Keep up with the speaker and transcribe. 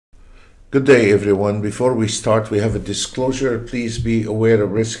Good day, everyone. Before we start, we have a disclosure. Please be aware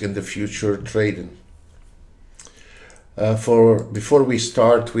of risk in the future trading. Before we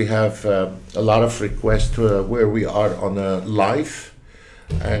start, we have a lot of requests where we are on a live,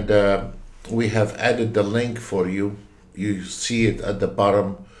 and we have added the link for you. You see it at the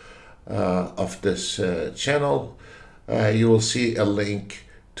bottom of this channel. You will see a link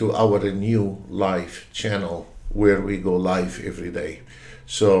to our new live channel where we go live every day.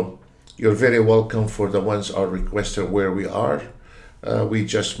 So you're very welcome. For the ones are requested where we are. We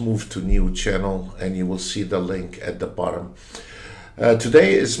just moved to new channel, and you will see the link at the bottom.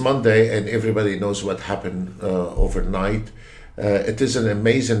 Today is Monday, and everybody knows what happened overnight. It is an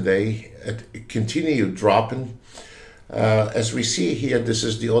amazing day. It continued dropping. As we see here, this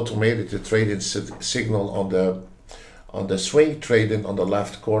is the automated trading signal on the swing trading on the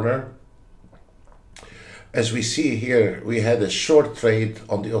left corner. As we see here, we had a short trade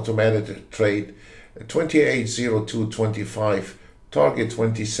on the automated trade, 28.0225, target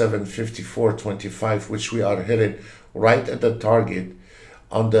 27.5425, which we are hitting right at the target.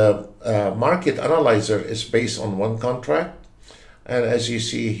 On the market analyzer is based on one contract, and as you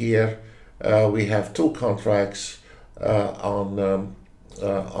see here, we have two contracts on the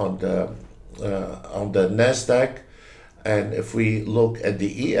Nasdaq, and if we look at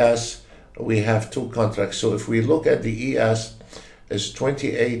the ES, we have two contracts. So if we look at the ES, is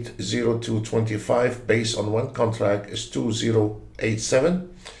 28.0225 based on one contract is 2087,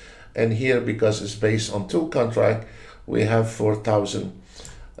 and here, because it's based on two contract, we have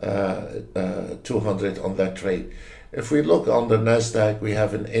 4,200 on that trade. If we look on the Nasdaq, we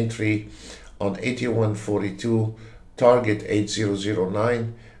have an entry on 8142, target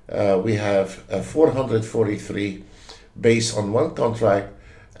 8009. We have 443 based on one contract,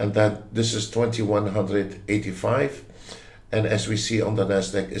 and then this is 2185. And as we see on the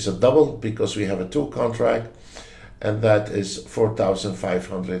Nasdaq is a double because we have a two contract, and that is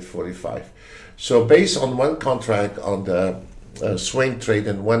 4545. So based on one contract on the swing trade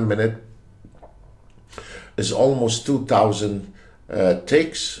in 1 minute is almost 2,000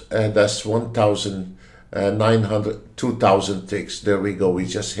 ticks, and that's 1,900, 2,000 ticks. There we go. We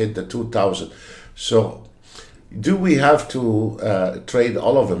just hit the 2,000. So do we have to trade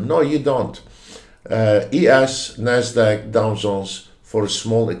all of them? No, you don't. ES, Nasdaq, Dow Jones for a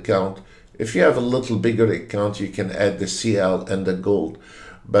small account. If you have a little bigger account, you can add the CL and the gold.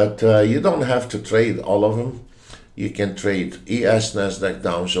 But you don't have to trade all of them. You can trade ES, Nasdaq,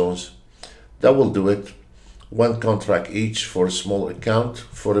 Dow Jones. That will do it. One contract each for a small account.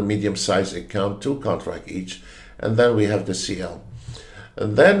 For a medium-sized account, two contract each. And then we have the CL.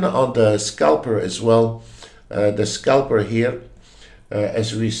 And then on the scalper as well, the scalper here,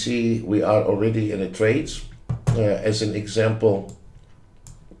 as we see, we are already in the trades. As an example,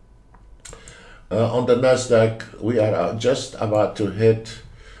 on the Nasdaq, we are just about to hit.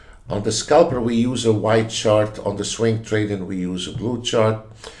 On the scalper, we use a white chart. On the swing trading, we use a blue chart.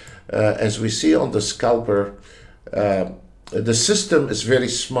 As we see on the scalper, the system is very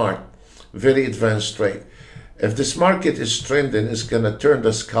smart, very advanced trade. If this market is trending, it's going to turn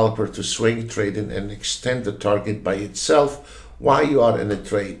the scalper to swing trading and extend the target by itself while you are in a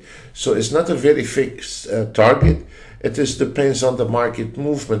trade. So it's not a very fixed target. It just depends on the market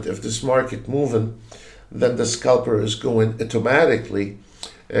movement. If this market moving, then the scalper is going to automatically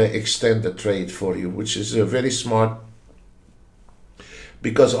extend the trade for you, which is very smart,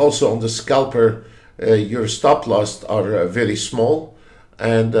 because also on the scalper, your stop loss are very small,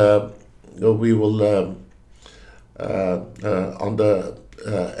 and we will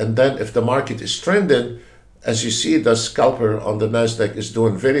and then if the market is trending, as you see, the scalper on the Nasdaq is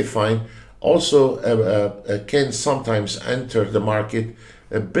doing very fine. Also can sometimes enter the market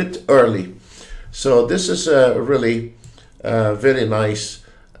a bit early. So this is really very nice.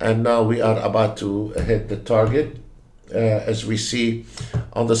 And now we are about to hit the target. As we see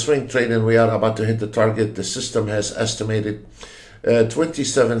on the swing trading, we are about to hit the target. The system has estimated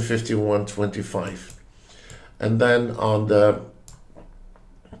 27.5125. And then on the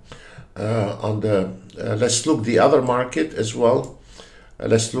let's look the other market as well.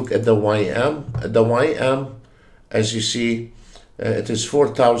 Let's look at the YM. The YM, as you see, it is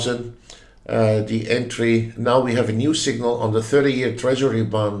 4,000. The entry, now we have a new signal on the 30-year treasury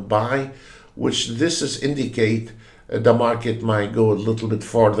bond buy, which this is indicate the market might go a little bit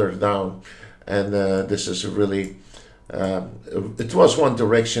farther down. And this is really, it was one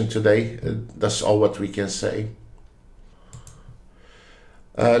direction today. That's all what we can say.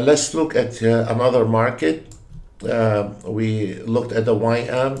 Let's look at another market. We looked at the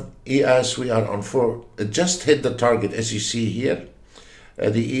YM. ES, we are on 4, it just hit the target as you see here.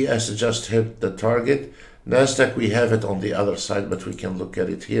 The ES just hit the target. Nasdaq, we have it on the other side, but we can look at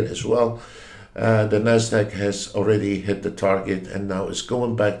it here as well. The Nasdaq has already hit the target and now is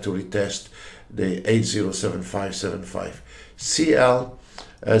going back to retest the 807575. CL,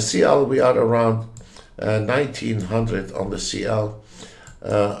 we are around 1900 on the CL.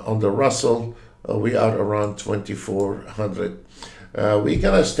 On the Russell, we are around 2400. We're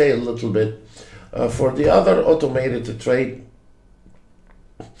gonna stay a little bit. For the other automated trade,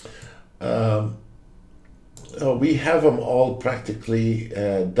 we have them all practically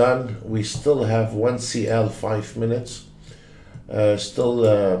done. We still have one CL 5 minutes.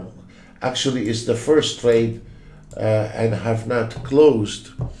 Actually is the first trade and have not closed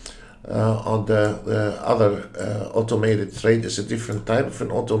on the other automated trade. Is a different type of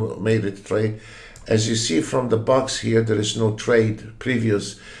an automated trade. As you see from the box here, there is no trade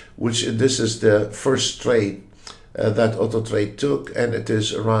previous, which this is the first trade that Autotrade took, and it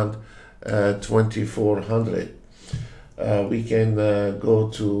is around 2400. We can go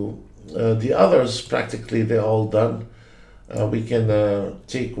to the others. Practically they're all done. We can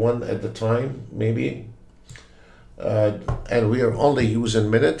take one at a time maybe, and we are only using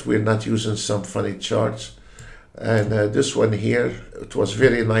minute. We're not using some funny charts. And this one here, it was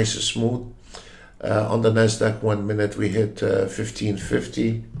very nice and smooth. On the Nasdaq 1 minute we hit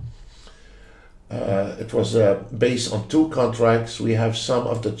 1550. It was based on 2 contracts. We have some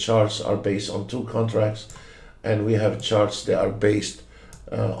of the charts are based on 2 contracts, and we have charts that are based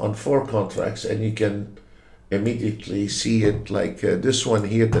on 4 contracts, and you can immediately see it like this one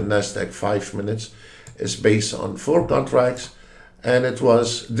here. The Nasdaq 5 minutes is based on 4 contracts, and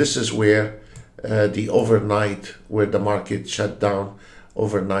this is where the overnight, where the market shut down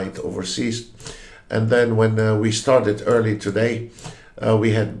overnight overseas. And then when we started early today,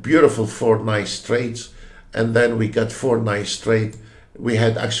 we had beautiful 4 nice trades, and then we got 4 nice trades. We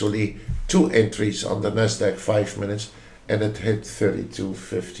had actually 2 entries on the Nasdaq 5 minutes, and it hit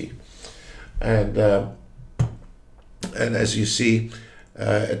 3250. And as you see,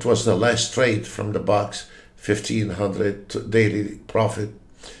 it was the last trade from the box, 1500 daily profit,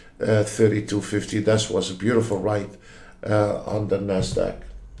 3250. That was a beautiful ride on the Nasdaq.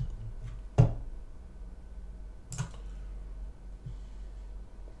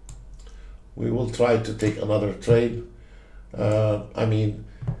 We will try to take another trade. One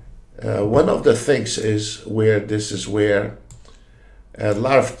of the things is where this is where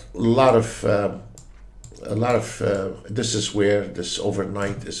this is where this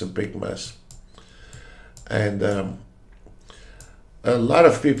overnight is a big mess, and a lot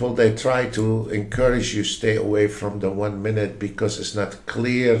of people, they try to encourage you stay away from the 1 minute because it's not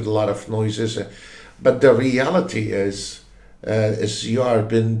clear, a lot of noises, but the reality is you are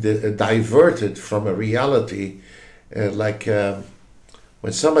being diverted from a reality. When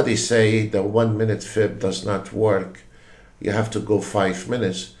somebody say the 1 minute fib does not work, you have to go 5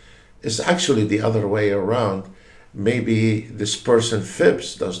 minutes. It's actually the other way around. Maybe this person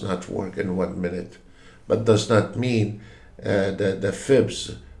fibs does not work in 1 minute, but does not mean the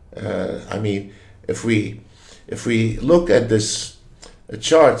fibs. If we look at this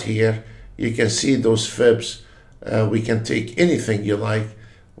chart here, you can see those fibs. We can take anything you like.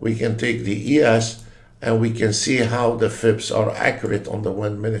 We can take the ES, and we can see how the fibs are accurate on the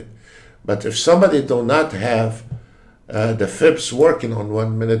 1 minute. But if somebody do not have the fibs working on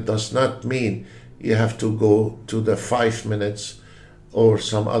 1 minute, does not mean you have to go to the 5 minutes or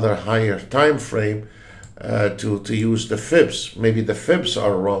some other higher time frame to use the fibs. Maybe the fibs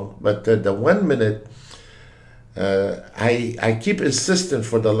are wrong, but the 1 minute, I keep insisting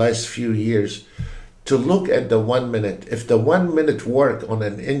for the last few years to look at the 1 minute. If the 1 minute work on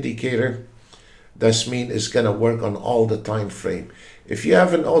an indicator, that means it's gonna work on all the time frame. If you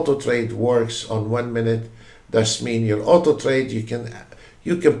have an auto trade works on 1 minute, that means your auto trade, you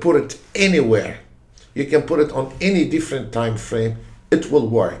can put it anywhere. You can put it on any different time frame. It will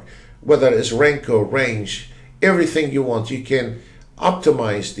work. Whether it's Renko, range, everything you want, you can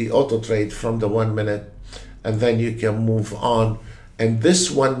optimize the auto trade from the 1 minute, and then you can move on. And this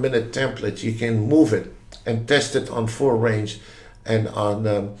 1 minute template, you can move it and test it on 4 range and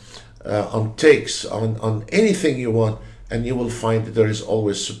on ticks, on anything you want, and you will find that there is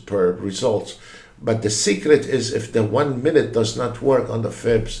always superb results. But the secret is, if the 1 minute does not work on the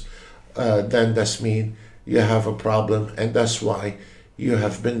fibs, then that means you have a problem, and that's why you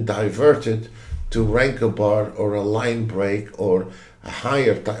have been diverted to rank a bar or a line break or a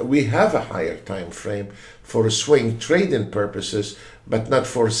higher time. We have a higher time frame for swing trading purposes, but not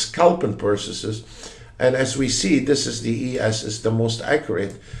for scalping purposes. And as we see, this is the ES is the most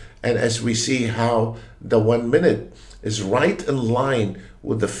accurate. And as we see how the 1 minute is right in line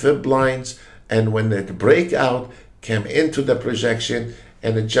with the fib lines, and when it break out, came into the projection,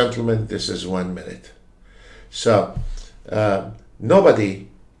 and gentlemen, this is 1 minute. So nobody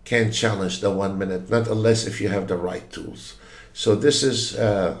can challenge the 1 minute, not unless if you have the right tools. So this is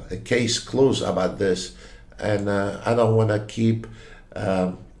a case closed about this, and I don't want to keep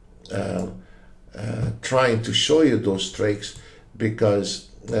trying to show you those tricks, because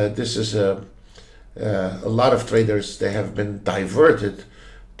this is a lot of traders, they have been diverted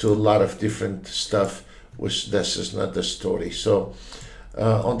to a lot of different stuff, which this is not the story. So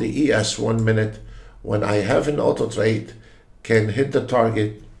on the ES 1 minute, when I have an auto trade, can hit the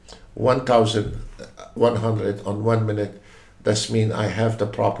target 1,100 on 1 minute, that means I have the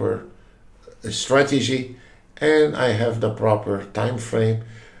proper strategy and I have the proper time frame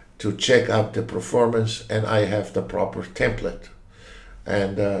to check out the performance, and I have the proper template.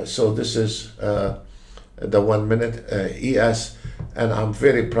 And so this is the 1 minute ES, and I'm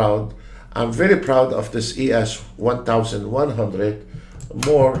very proud. I'm very proud of this ES 1100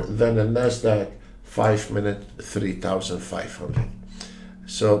 more than the NASDAQ 5 minute 3500.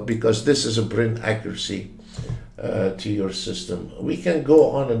 So because this is a bring accuracy to your system. We can go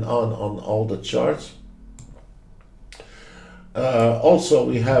on and on all the charts. Also,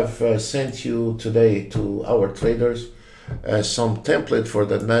 we have sent you today to our traders some template for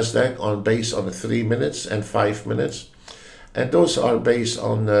the NASDAQ based on the 3 minutes and 5 minutes. And those are based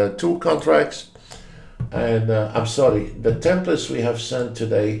on 2 contracts. And I'm sorry, the templates we have sent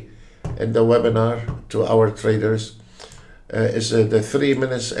today in the webinar to our traders is the 3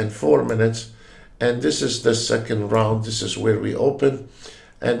 minutes and 4 minutes. And this is the second round. This is where we open.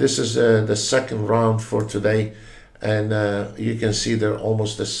 And this is the second round for today. And you can see they're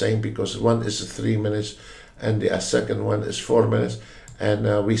almost the same, because one is 3 minutes and the second one is 4 minutes.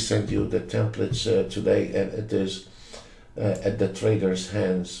 And we sent you the templates today, and it is at the trader's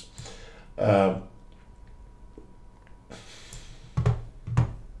hands.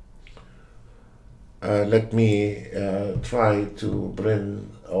 Let me try to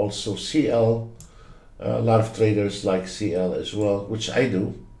bring also CL. A lot of traders like CL as well, which I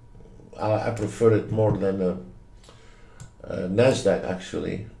do. I prefer it more than NASDAQ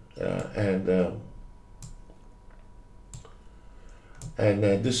actually, and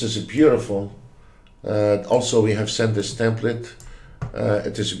this is beautiful. Also, we have sent this template.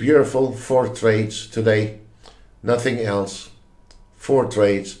 It is beautiful. 4 trades today, nothing else. 4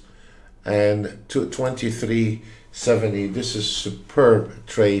 trades, and 2370. This is superb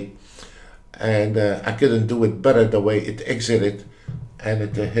trade, and I couldn't do it better the way it exited and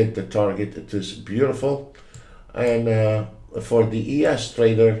it hit the target. It is beautiful. And for the ES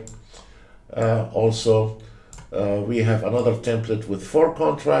trader, also we have another template with 4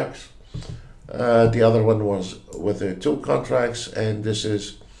 contracts. The other one was with 2 contracts, and this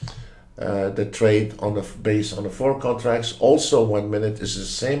is the trade on the based on the 4 contracts. Also 1 minute is the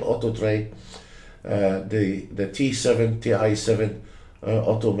same auto trade, the T7 TI7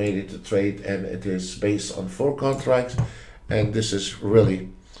 automated trade, and it is based on 4 contracts, and this is really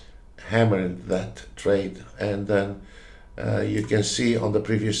hammering that trade. And then you can see on the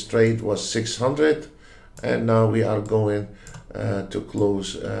previous trade was 600, and now we are going to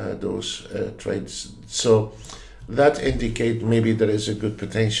close those trades. So that indicate maybe there is a good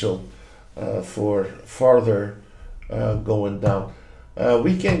potential for further going down.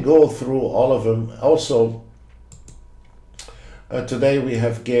 We can go through all of them. Also today we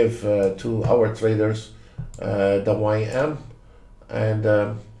have give to our traders the YM, and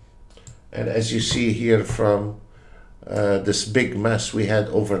as you see here from this big mess we had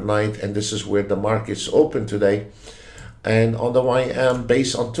overnight, and this is where the markets open today. And on the YM,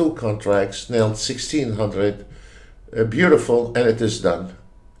 based on 2 contracts, nailed 1600, beautiful, and it is done,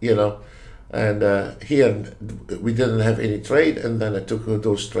 you know. And here we didn't have any trade, and then I took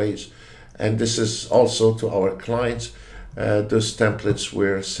those trades. And this is also to our clients. Those templates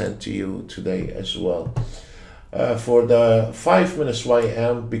were sent to you today as well. For the 5 minutes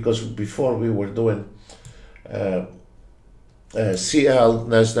YM, because before we were doing CL,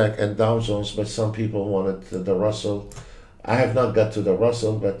 NASDAQ, and Dow Jones, but some people wanted the Russell. I have not got to the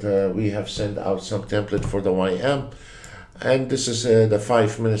Russell, but we have sent out some template for the YM. And this is the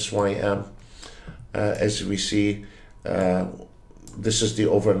 5 minutes YM. As we see, this is the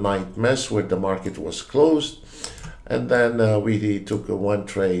overnight mess where the market was closed. And then we took 1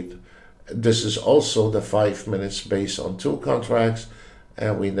 trade. This is also the 5 minutes based on 2 contracts.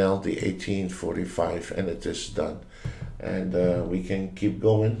 And we nailed the 1845, and it is done. And we can keep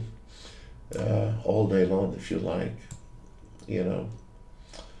going all day long if you like, you know.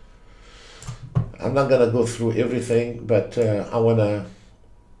 I'm not gonna go through everything, but I wanna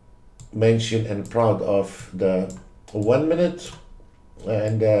mention and proud of the 1 minute,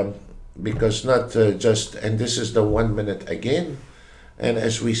 and because not just, and this is the 1 minute again, and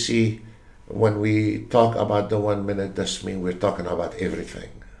as we see when we talk about the 1 minute, this means we're talking about everything.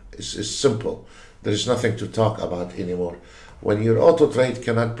 It's simple. There's nothing to talk about anymore. When your auto trade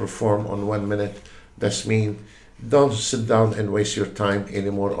cannot perform on 1 minute, this means don't sit down and waste your time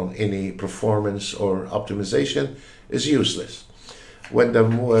anymore on any performance or optimization. Is useless. When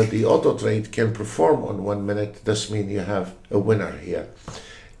the auto trade can perform on 1 minute, this means you have a winner here.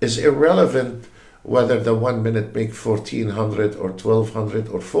 It's irrelevant whether the 1 minute make 1400 or 1200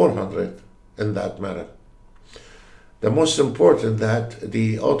 or 400 in that matter. The most important that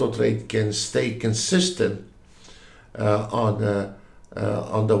the auto trade can stay consistent on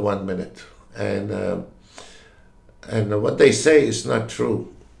the 1 minute, and what they say is not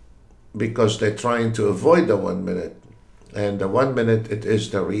true, because they're trying to avoid the 1 minute. And the 1 minute, it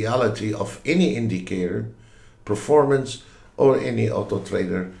is the reality of any indicator performance or any auto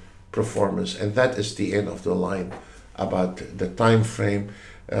trader performance, and that is the end of the line about the time frame.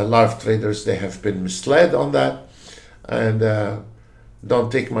 A lot of traders, they have been misled on that, and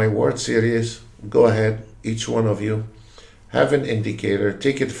don't take my word serious. Go ahead, each one of you, have an indicator,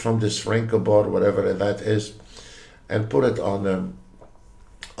 take it from this Renko board, whatever that is, and put it on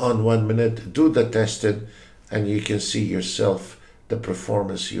 1 minute, do the testing, and you can see yourself the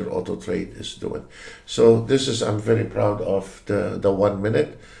performance your auto trade is doing. So this is, I'm very proud of the 1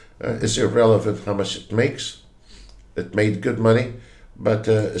 minute. It's irrelevant how much it makes. It made good money, but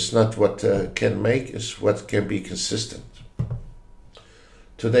it's not what can make, it's what can be consistent.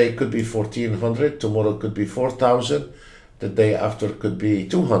 Today could be 1400, tomorrow could be 4000, the day after could be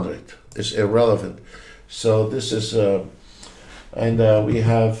 200. It's irrelevant. So this is, and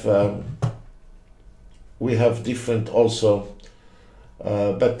we have different also,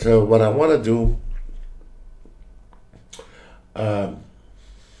 but what I want to do,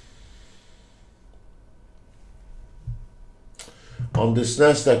 on this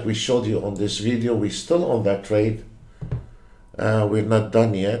NASDAQ we showed you on this video, we're still on that trade. We're not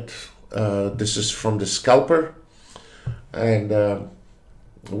done yet. This is from the scalper, and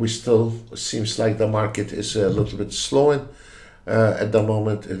we still, seems like the market is a little bit slowing at the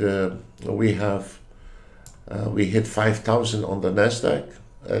moment. We hit 5,000 on the NASDAQ.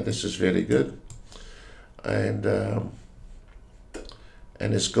 This is very good, and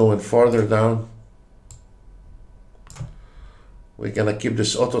it's going farther down. We're gonna keep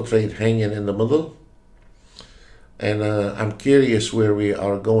this auto trade hanging in the middle, and I'm curious where we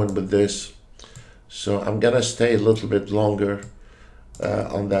are going with this, so I'm gonna stay a little bit longer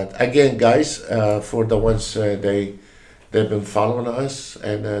on that. Again, guys, for the ones they've been following us,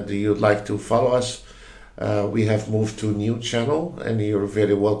 and do you like to follow us? We have moved to a new channel, and you're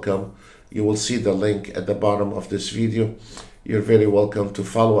very welcome. You will see the link at the bottom of this video. You're very welcome to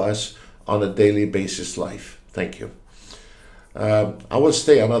follow us on a daily basis live. Thank you. I will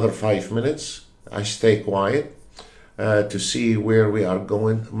stay another 5 minutes. I stay quiet to see where we are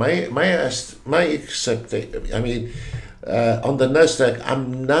going. On the NASDAQ,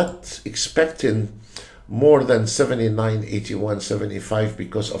 I'm not expecting more than 79, 81, 75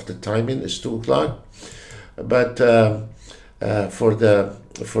 because of the timing. It's 2 o'clock. But for the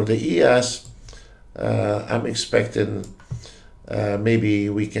ES, I'm expecting maybe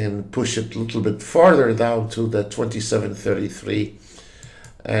we can push it a little bit farther down to the 2733.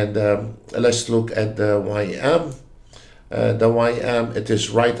 And let's look at the YM. The YM, it is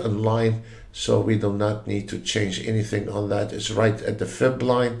right in line, so we do not need to change anything on that. It's right at the fib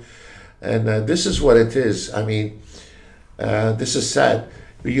line, and this is what it is. I mean, this is sad.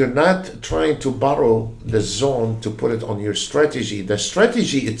 You're not trying to borrow the zone to put it on your strategy. The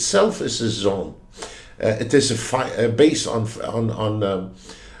strategy itself is a zone. It is based on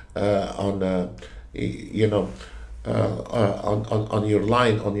your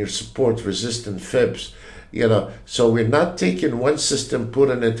line, on your support, resistant fibs. So we're not taking one system,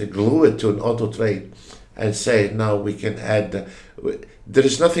 putting it, glue it to an auto trade, and say now we can add. There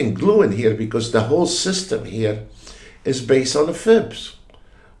is nothing gluing here because the whole system here is based on the fibs.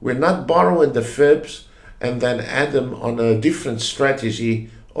 We're not borrowing the fibs and then add them on a different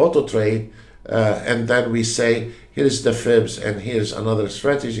strategy, auto trade, and then we say here's the fibs and here's another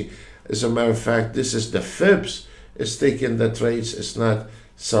strategy. As a matter of fact, this is the fibs. It's taking the trades. It's not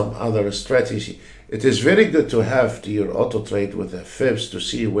some other strategy. It is very good to have your auto trade with the fibs to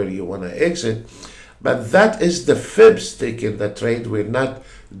see where you want to exit, but that is the fibs taking the trade. We're not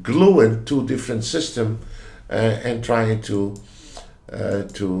gluing 2 different systems and trying to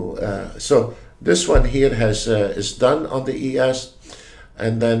so this one here is done on the ES,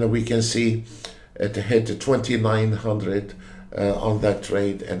 and then we can see it hit 2,900 on that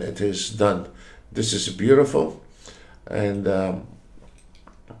trade, and it is done. This is beautiful. And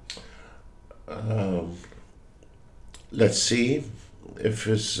let's see if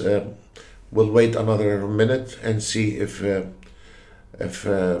it's we'll wait another minute and see if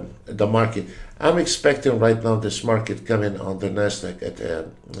the market, I'm expecting right now this market coming on the Nasdaq at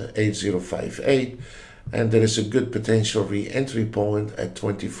 8058, and there is a good potential re-entry point at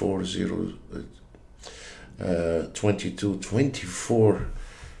 2224.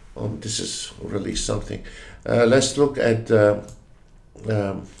 This is really something. Let's look at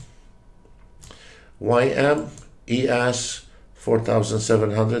YM ES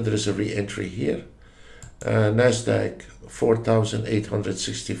 4700. There is a re-entry here. Nasdaq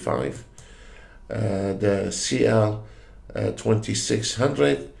 4865. The CL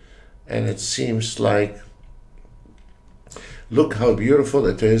 2600, and it seems like, look how beautiful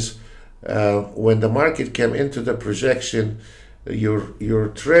it is. When the market came into the projection, your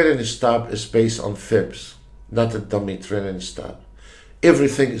trailing stop is based on fibs, not a dummy trailing stop.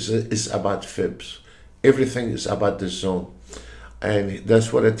 Everything is about fibs. Everything is about the zone, and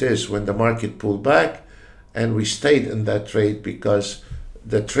that's what it is. When the market pulled back, and we stayed in that trade because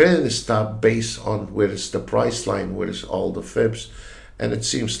the trailing stop based on where is the price line, where is all the fibs, and it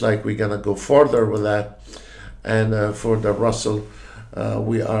seems like we're gonna go further with that. And for the Russell,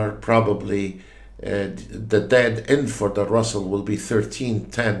 we are probably the dead end for the Russell will be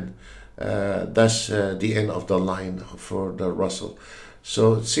 1310. That's the end of the line for the Russell.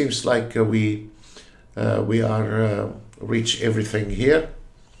 So it seems like we are reach everything here,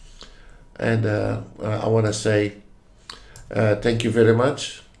 and I want to say thank you very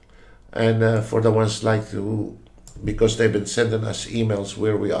much. And for the ones like to, because they've been sending us emails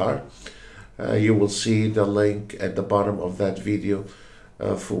where we are, you will see the link at the bottom of that video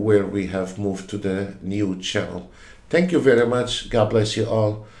for where we have moved to the new channel. Thank you very much. God bless you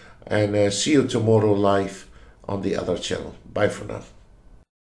all, and see you tomorrow live on the other channel. Bye for now.